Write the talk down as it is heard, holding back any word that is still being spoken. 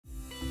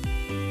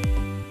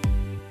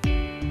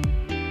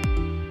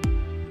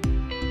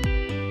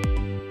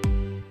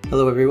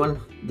Hello everyone,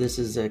 this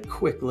is a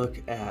quick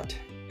look at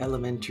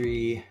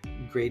elementary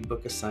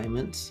gradebook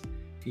assignments.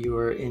 If you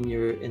are in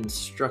your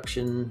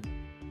instruction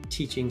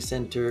teaching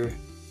center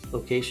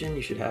location,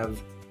 you should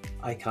have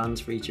icons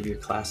for each of your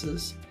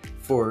classes.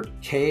 For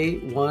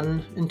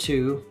K1 and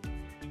 2,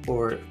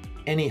 or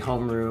any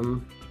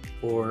homeroom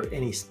or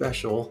any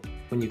special,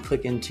 when you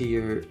click into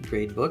your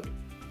gradebook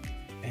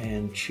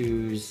and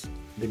choose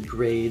the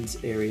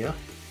grades area,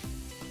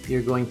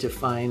 you're going to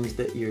find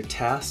that your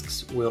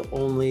tasks will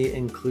only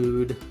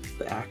include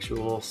the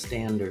actual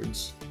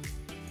standards.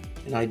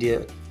 An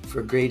idea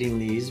for grading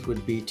these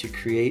would be to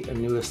create a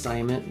new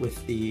assignment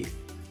with the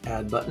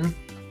Add button.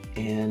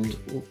 And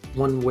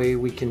one way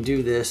we can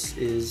do this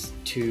is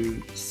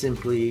to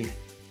simply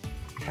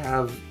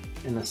have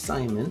an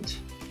assignment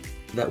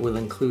that will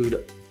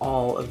include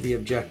all of the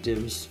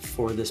objectives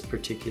for this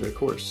particular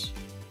course.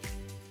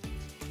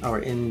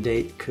 Our end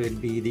date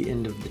could be the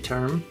end of the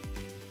term.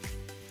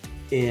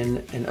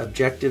 In an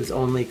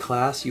objectives-only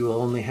class, you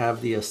will only have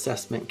the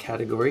assessment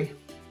category,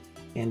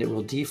 and it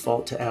will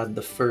default to add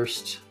the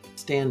first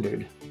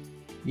standard.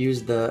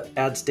 Use the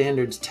Add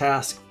Standards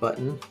Task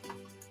button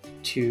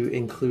to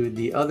include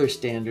the other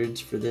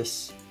standards for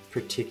this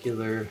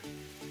particular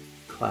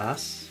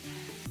class.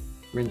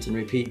 Rinse and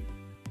repeat.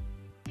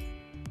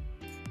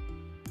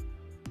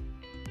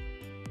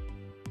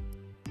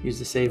 Use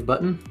the Save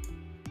button,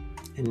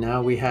 and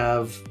now we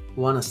have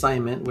one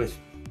assignment with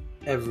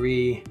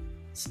every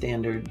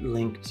standard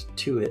linked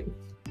to it.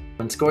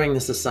 When scoring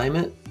this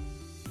assignment,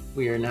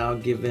 we are now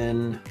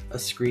given a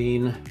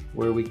screen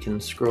where we can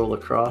scroll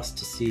across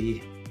to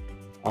see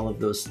all of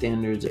those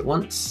standards at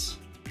once.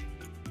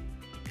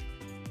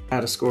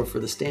 Add a score for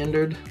the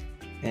standard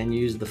and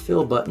use the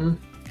Fill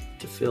button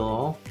to fill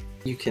all.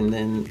 You can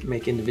then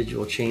make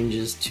individual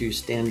changes to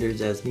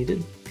standards as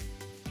needed.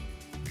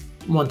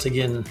 Once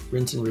again,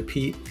 rinse and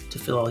repeat to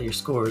fill all your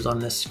scores on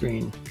this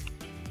screen.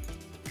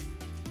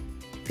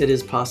 It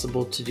is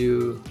possible to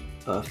do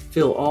a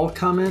fill all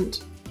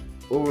comment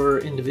or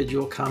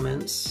individual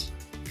comments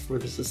for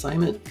this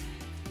assignment,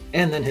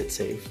 and then hit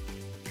save.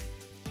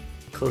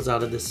 Close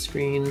out of this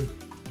screen,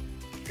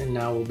 and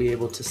now we'll be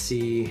able to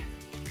see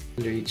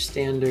under each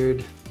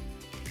standard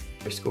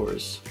our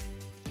scores.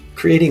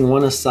 Creating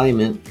one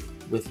assignment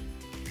with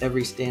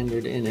every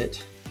standard in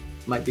it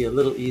might be a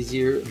little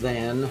easier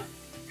than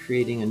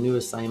creating a new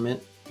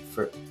assignment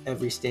for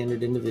every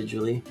standard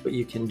individually, but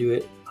you can do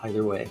it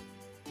either way.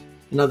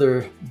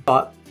 Another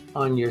thought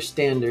on your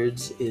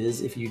standards is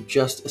if you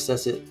just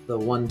assess it the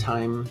one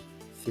time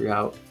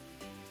throughout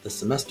the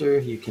semester,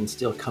 you can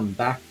still come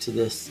back to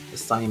this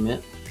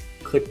assignment,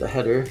 click the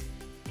header,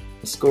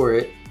 and score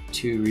it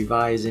to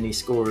revise any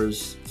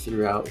scores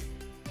throughout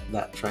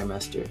that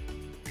trimester.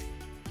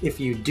 If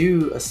you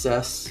do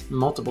assess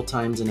multiple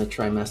times in a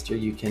trimester,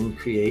 you can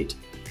create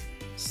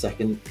a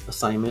second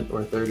assignment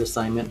or a third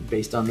assignment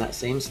based on that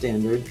same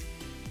standard.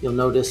 You'll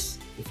notice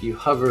if you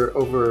hover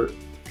over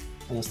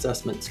an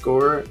assessment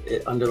score,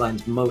 it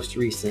underlines most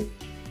recent.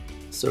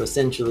 So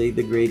essentially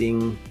the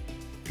grading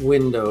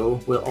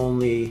window will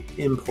only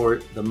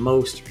import the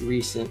most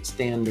recent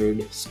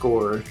standard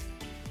score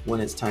when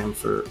it's time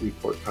for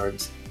report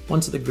cards.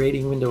 Once the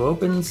grading window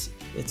opens,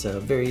 it's a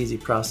very easy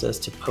process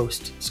to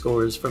post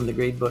scores from the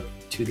gradebook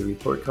to the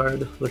report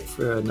card. Look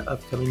for an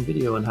upcoming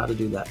video on how to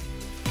do that.